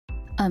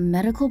A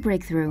medical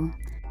breakthrough.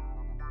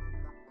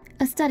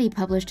 A study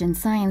published in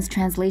Science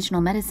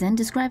Translational Medicine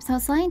describes how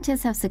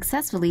scientists have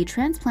successfully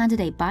transplanted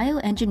a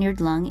bioengineered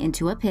lung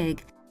into a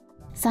pig.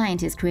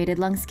 Scientists created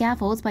lung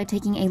scaffolds by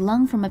taking a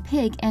lung from a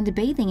pig and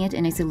bathing it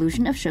in a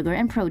solution of sugar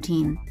and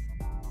protein.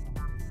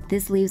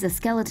 This leaves a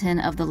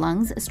skeleton of the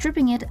lungs,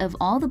 stripping it of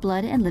all the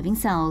blood and living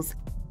cells.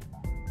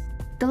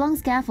 The lung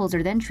scaffolds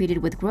are then treated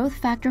with growth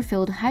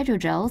factor-filled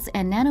hydrogels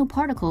and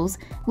nanoparticles,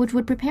 which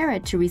would prepare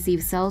it to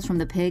receive cells from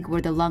the pig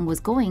where the lung was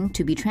going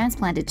to be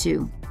transplanted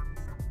to.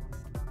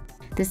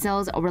 The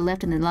cells were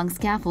left in the lung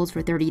scaffolds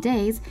for 30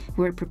 days,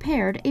 where it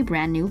prepared a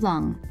brand new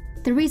lung.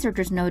 The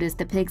researchers noticed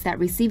the pigs that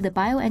received the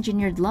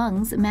bioengineered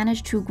lungs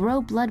managed to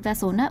grow blood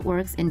vessel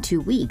networks in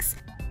 2 weeks.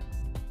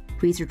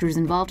 Researchers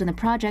involved in the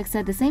project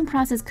said the same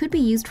process could be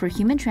used for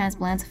human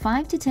transplants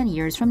 5 to 10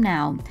 years from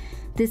now.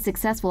 This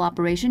successful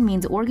operation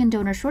means organ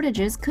donor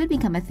shortages could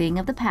become a thing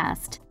of the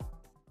past.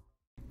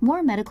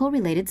 More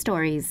medical-related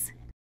stories.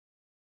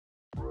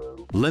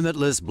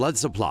 Limitless blood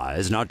supply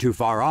is not too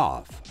far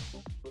off.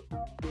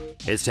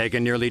 It's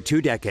taken nearly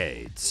 2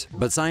 decades,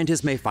 but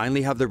scientists may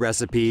finally have the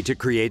recipe to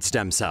create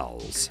stem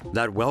cells,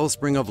 that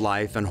wellspring of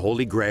life and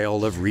holy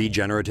grail of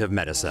regenerative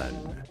medicine.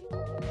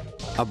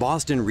 A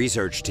Boston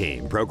research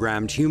team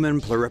programmed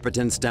human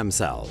pluripotent stem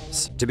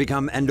cells to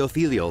become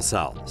endothelial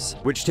cells,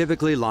 which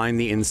typically line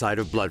the inside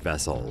of blood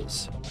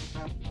vessels.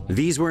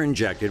 These were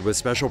injected with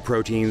special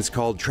proteins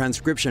called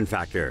transcription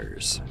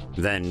factors,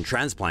 then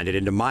transplanted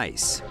into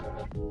mice.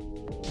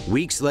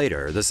 Weeks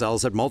later, the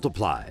cells had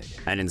multiplied,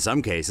 and in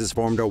some cases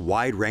formed a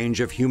wide range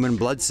of human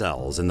blood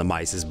cells in the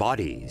mice's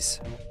bodies.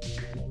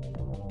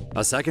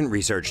 A second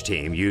research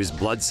team used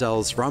blood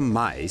cells from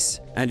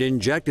mice and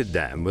injected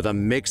them with a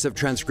mix of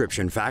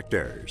transcription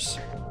factors.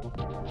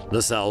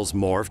 The cells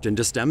morphed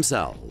into stem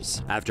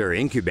cells after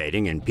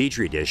incubating in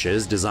petri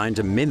dishes designed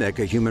to mimic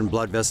a human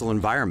blood vessel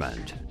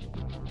environment.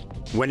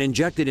 When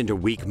injected into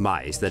weak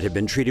mice that had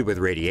been treated with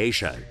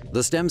radiation,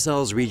 the stem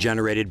cells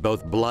regenerated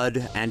both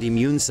blood and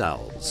immune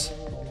cells.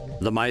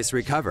 The mice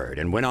recovered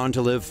and went on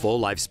to live full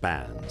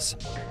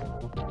lifespans.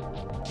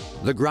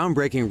 The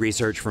groundbreaking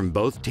research from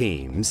both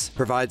teams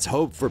provides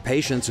hope for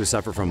patients who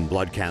suffer from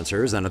blood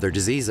cancers and other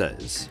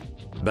diseases.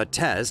 But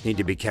tests need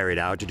to be carried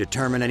out to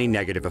determine any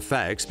negative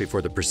effects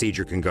before the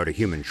procedure can go to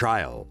human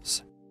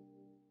trials.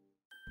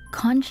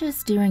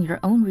 Conscious during your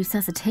own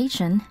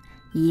resuscitation?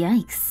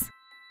 Yikes.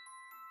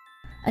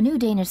 A new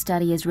Danish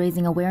study is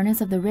raising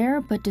awareness of the rare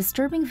but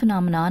disturbing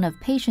phenomenon of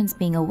patients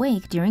being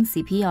awake during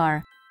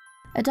CPR.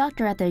 A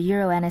doctor at the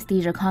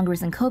Euroanesthesia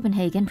Congress in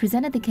Copenhagen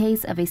presented the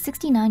case of a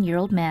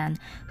 69-year-old man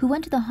who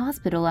went to the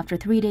hospital after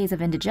 3 days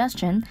of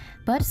indigestion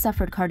but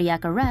suffered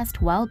cardiac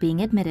arrest while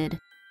being admitted.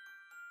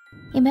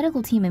 A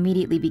medical team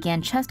immediately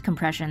began chest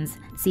compressions.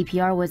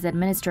 CPR was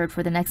administered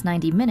for the next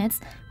 90 minutes,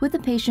 with the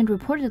patient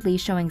reportedly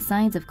showing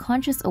signs of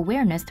conscious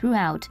awareness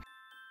throughout.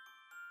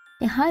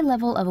 A high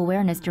level of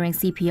awareness during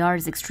CPR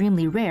is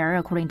extremely rare,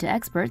 according to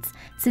experts,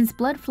 since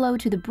blood flow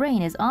to the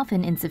brain is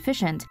often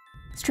insufficient.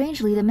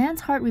 Strangely, the man's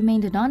heart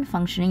remained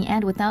non-functioning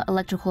and without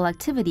electrical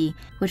activity,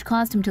 which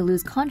caused him to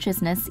lose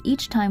consciousness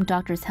each time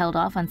doctors held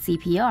off on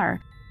CPR.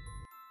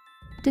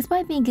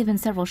 Despite being given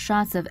several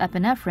shots of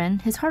epinephrine,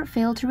 his heart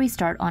failed to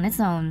restart on its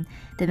own.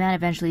 The man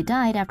eventually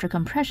died after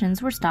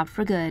compressions were stopped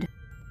for good.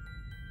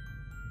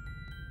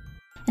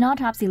 An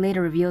autopsy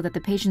later revealed that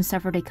the patient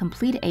suffered a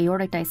complete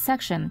aortic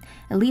dissection,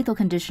 a lethal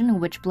condition in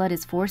which blood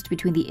is forced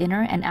between the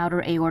inner and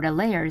outer aorta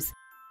layers.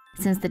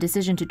 Since the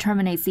decision to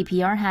terminate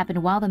CPR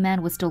happened while the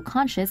man was still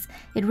conscious,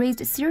 it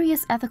raised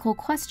serious ethical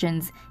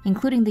questions,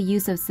 including the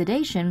use of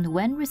sedation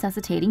when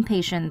resuscitating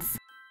patients.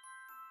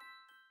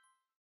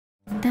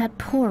 That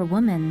poor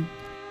woman.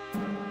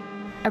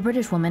 A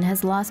British woman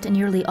has lost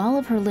nearly all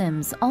of her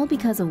limbs, all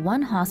because of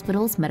one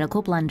hospital's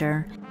medical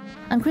blunder.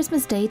 On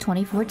Christmas Day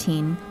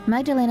 2014,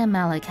 Magdalena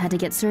Malik had to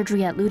get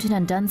surgery at Luton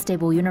and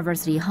Dunstable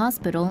University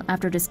Hospital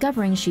after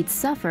discovering she'd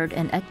suffered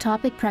an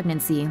ectopic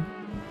pregnancy.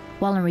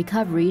 While in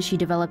recovery, she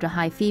developed a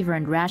high fever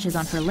and rashes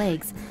on her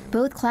legs,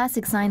 both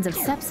classic signs of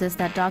sepsis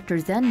that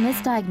doctors then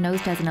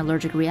misdiagnosed as an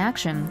allergic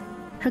reaction.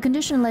 Her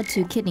condition led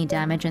to kidney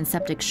damage and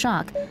septic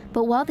shock,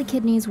 but while the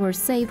kidneys were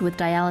saved with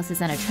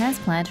dialysis and a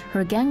transplant,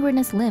 her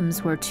gangrenous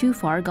limbs were too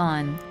far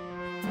gone.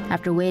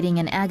 After waiting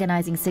an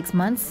agonizing 6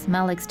 months,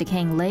 Malik's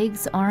decaying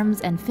legs,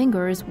 arms, and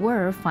fingers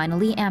were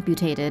finally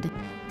amputated.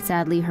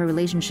 Sadly, her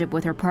relationship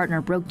with her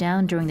partner broke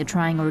down during the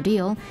trying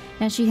ordeal,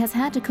 and she has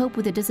had to cope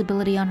with the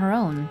disability on her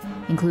own,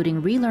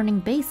 including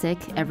relearning basic,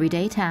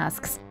 everyday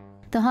tasks.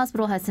 The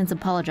hospital has since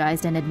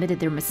apologized and admitted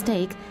their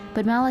mistake,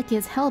 but Malik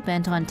is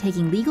hell-bent on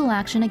taking legal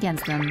action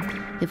against them,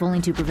 if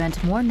only to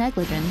prevent more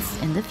negligence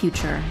in the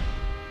future.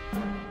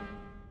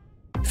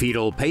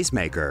 Fetal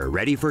pacemaker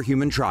ready for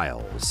human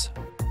trials.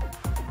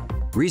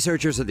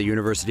 Researchers at the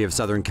University of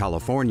Southern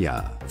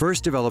California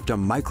first developed a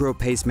micro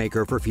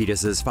pacemaker for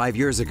fetuses 5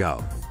 years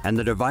ago, and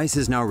the device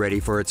is now ready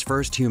for its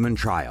first human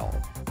trial.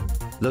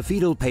 The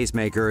fetal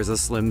pacemaker is a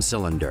slim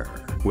cylinder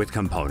with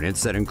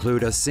components that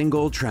include a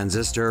single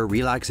transistor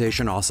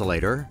relaxation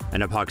oscillator,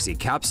 an epoxy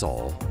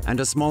capsule,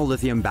 and a small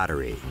lithium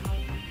battery.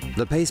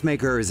 The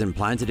pacemaker is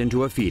implanted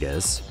into a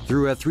fetus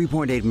through a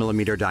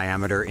 3.8mm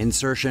diameter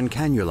insertion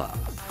cannula.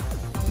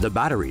 The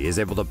battery is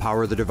able to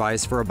power the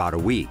device for about a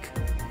week.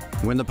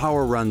 When the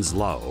power runs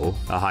low,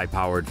 a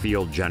high-powered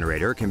field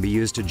generator can be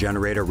used to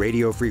generate a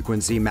radio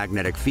frequency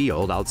magnetic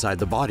field outside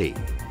the body.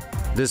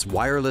 This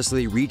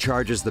wirelessly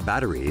recharges the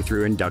battery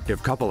through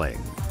inductive coupling.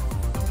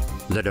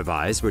 The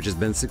device, which has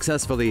been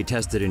successfully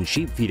tested in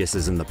sheep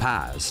fetuses in the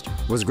past,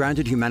 was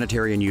granted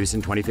humanitarian use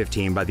in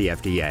 2015 by the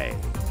FDA.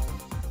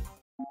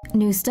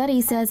 New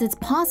study says it's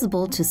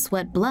possible to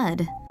sweat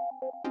blood.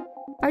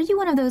 Are you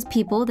one of those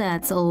people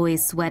that's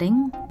always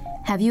sweating?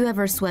 Have you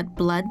ever sweat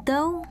blood,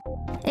 though?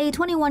 A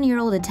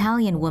 21-year-old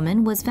Italian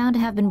woman was found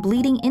to have been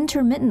bleeding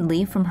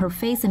intermittently from her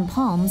face and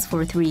palms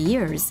for 3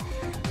 years.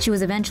 She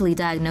was eventually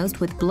diagnosed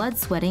with blood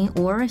sweating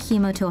or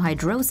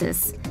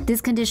hematohidrosis.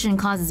 This condition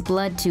causes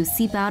blood to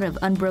seep out of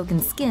unbroken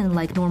skin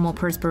like normal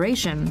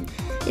perspiration.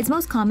 It's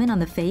most common on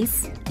the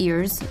face,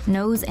 ears,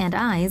 nose, and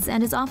eyes,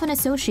 and is often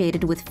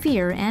associated with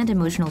fear and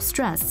emotional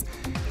stress.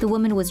 The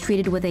woman was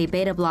treated with a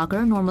beta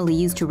blocker normally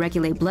used to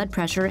regulate blood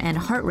pressure and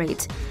heart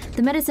rate.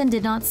 The medicine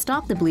did not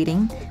stop the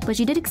bleeding, but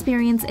she did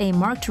experience a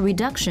marked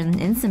reduction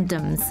in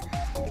symptoms.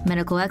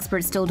 Medical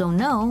experts still don't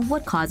know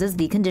what causes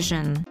the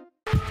condition.